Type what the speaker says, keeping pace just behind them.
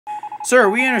Sir,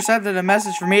 we intercepted a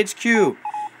message from HQ.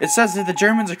 It says that the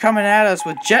Germans are coming at us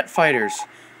with jet fighters.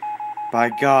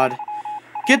 By God.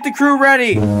 Get the crew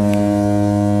ready!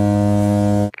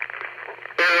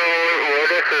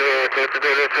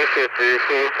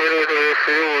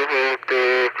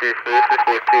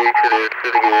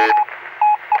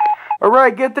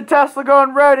 Alright, get the Tesla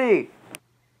gun ready!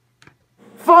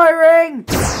 Firing!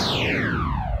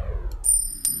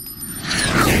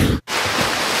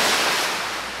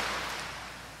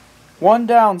 One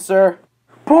down, sir.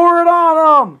 Pour it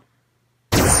on them!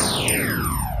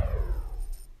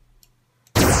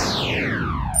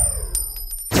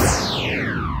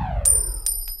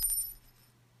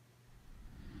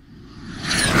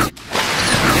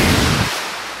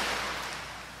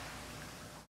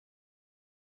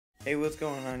 Hey, what's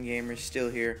going on, gamers?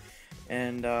 Still here,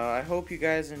 and I hope you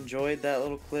guys enjoyed that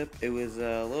little clip. It was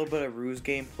a little bit of R.U.S.E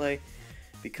gameplay,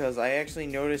 because I actually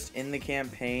noticed in the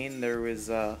campaign there was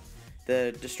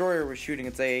the destroyer was shooting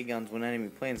its AA guns when enemy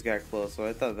planes got close, so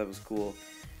I thought that was cool.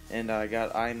 And I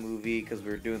got iMovie because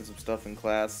we were doing some stuff in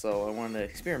class, so I wanted to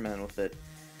experiment with it.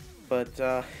 But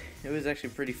it was actually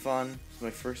pretty fun. It's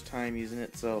my first time using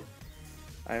it, so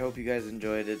I hope you guys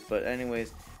enjoyed it. But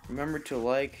anyways, remember to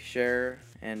like, share,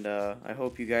 and I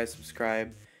hope you guys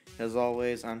subscribe. As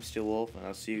always, I'm Steel Wolf, and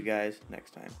I'll see you guys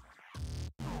next time.